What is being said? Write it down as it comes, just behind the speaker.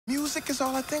Music is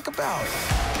all I think about.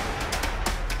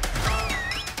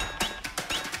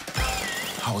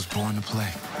 I was born to play.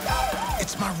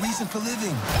 It's my reason for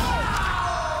living.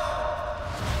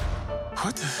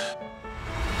 What the?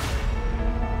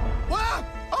 What?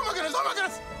 Oh my goodness, oh my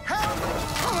goodness! Help!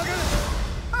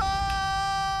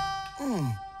 Oh my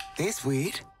goodness! This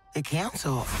weird. The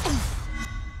council.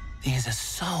 There's a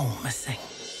soul missing.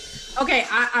 Okay,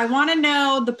 I want to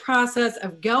know the process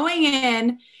of going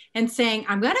in and saying,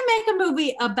 I'm going to make a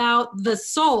movie about the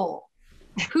soul.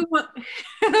 Who went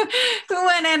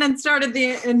in and started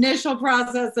the initial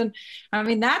process? And I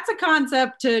mean, that's a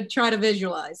concept to try to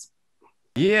visualize.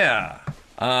 Yeah.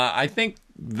 I think,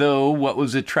 though, what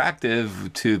was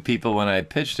attractive to people when I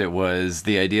pitched it was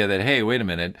the idea that, hey, wait a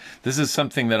minute, this is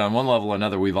something that on one level or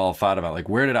another we've all thought about. Like,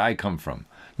 where did I come from?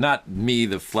 Not me,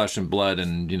 the flesh and blood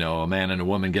and, you know, a man and a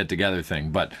woman get together thing,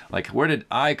 but like, where did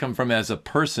I come from as a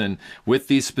person with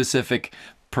these specific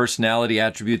personality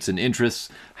attributes and interests?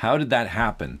 How did that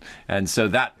happen? And so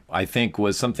that, I think,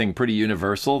 was something pretty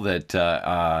universal that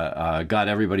got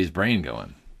everybody's brain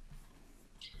going.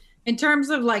 In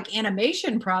terms of like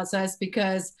animation process,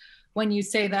 because when you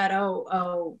say that,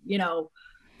 oh, you know,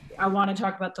 I want to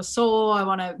talk about the soul, I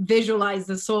want to visualize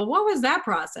the soul, what was that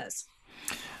process?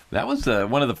 That was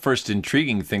one of the first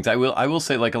intriguing things. I will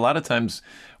say, like, a lot of times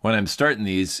when I'm starting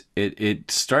these,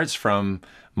 it starts from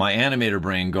my animator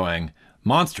brain going,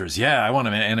 monsters, yeah, I want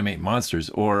to animate monsters,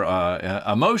 or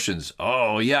emotions.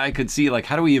 Oh, yeah, I could see, like,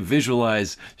 how do we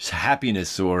visualize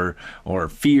happiness or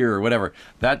fear or whatever?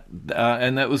 That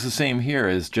and that was the same here,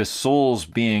 is just souls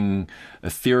being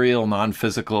ethereal,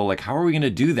 non-physical. Like, how are we going to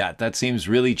do that? That seems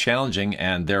really challenging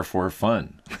and therefore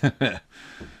fun.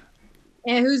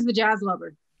 And who's the jazz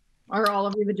lover? Are all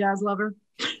of you the jazz lover?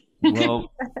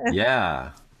 Well,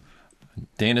 yeah.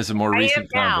 Dana's a more recent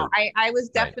convert. I was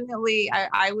definitely,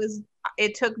 I was,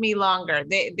 it took me longer.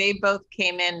 They both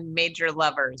came in major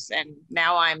lovers, and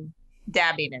now I'm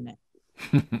dabbing in it.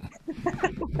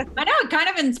 I know, it kind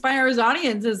of inspires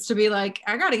audiences to be like,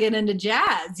 I got to get into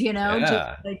jazz, you know? Yeah.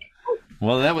 Just like,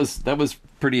 well, that was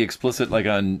pretty explicit, like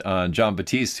on John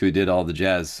Batiste, who did all the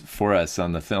jazz for us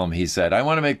on the film. He said, I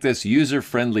want to make this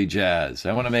user-friendly jazz.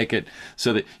 I want to make it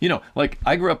so that, you know, like,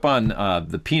 I grew up on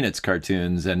the Peanuts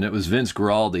cartoons, and it was Vince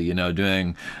Guaraldi, you know,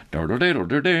 doing all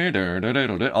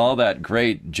that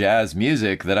great jazz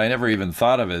music that I never even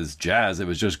thought of as jazz. It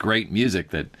was just great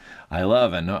music that I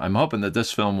love, and I'm hoping that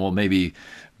this film will maybe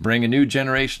bring a new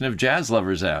generation of jazz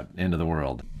lovers out into the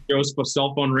world. Joe's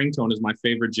Cell Phone Ringtone is my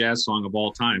favorite jazz song of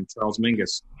all time. Charles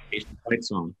Mingus, Asian Fight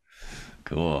Song.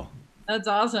 Cool. That's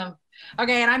awesome.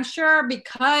 Okay, and I'm sure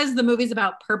because the movie's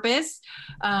about purpose,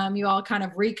 you all kind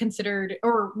of reconsidered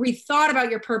or rethought about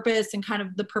your purpose and kind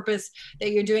of the purpose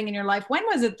that you're doing in your life. When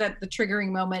was it that the triggering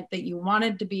moment that you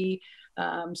wanted to be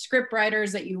script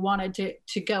writers, that you wanted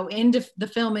to go into the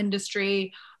film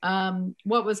industry?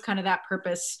 What was kind of that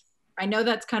purpose? I know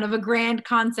that's kind of a grand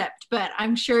concept, but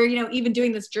I'm sure, you know, even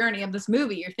doing this journey of this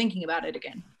movie, you're thinking about it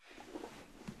again.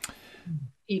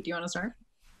 Pete, do you want to start?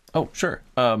 Oh, sure.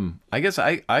 I guess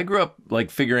I grew up like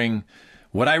figuring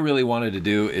what I really wanted to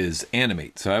do is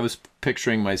animate. So I was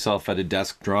picturing myself at a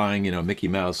desk drawing, you know, Mickey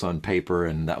Mouse on paper,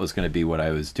 and that was going to be what I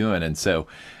was doing. And so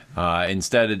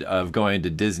instead of going to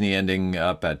Disney, ending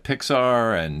up at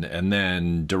Pixar and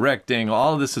then directing,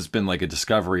 all of this has been like a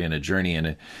discovery and a journey,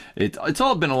 and it's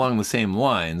all been along the same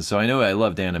lines. So I know I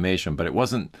loved animation, but it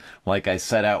wasn't like I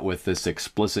set out with this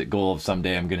explicit goal of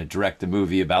someday I'm going to direct a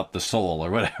movie about the soul or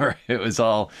whatever. It was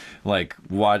all like,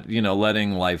 what, you know,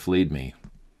 letting life lead me.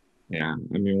 Yeah,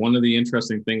 I mean, one of the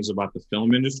interesting things about the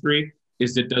film industry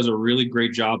is it does a really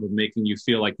great job of making you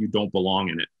feel like you don't belong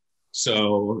in it.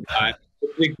 So I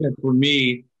think that for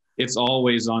me, it's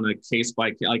always on a case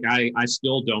by case. Like I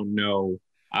still don't know.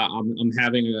 I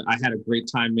had a great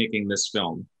time making this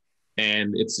film,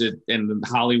 and and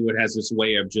Hollywood has this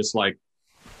way of just like,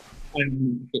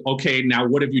 okay, now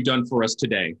what have you done for us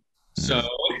today? So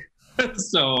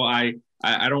I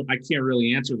can't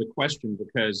really answer the question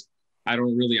because I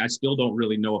still don't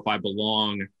really know if I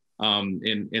belong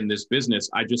in this business.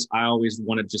 I always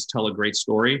want to just tell a great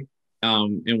story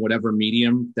in whatever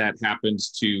medium that happens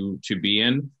to be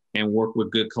in, and work with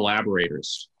good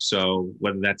collaborators. So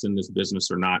whether that's in this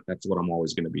business or not, that's what I'm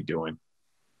always going to be doing.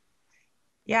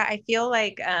 Yeah, I feel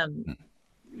like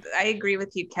I agree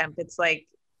with you, Kemp. It's like,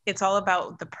 it's all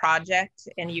about the project,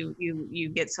 and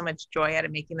you get so much joy out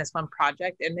of making this one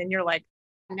project, and then you're like,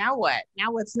 now what?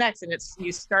 Now what's next? And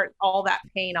you start all that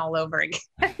pain all over again.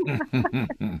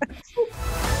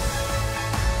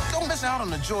 Don't miss out on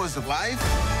the joys of life.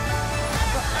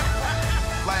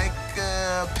 Like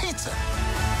pizza.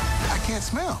 I can't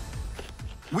smell.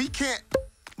 We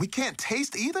can't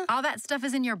taste either? All that stuff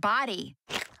is in your body.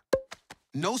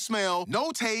 No smell,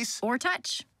 no taste. Or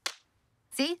touch.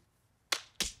 See?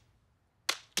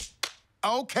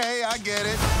 Okay, I get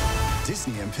it.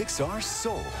 Disney and Pixar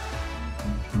Soul.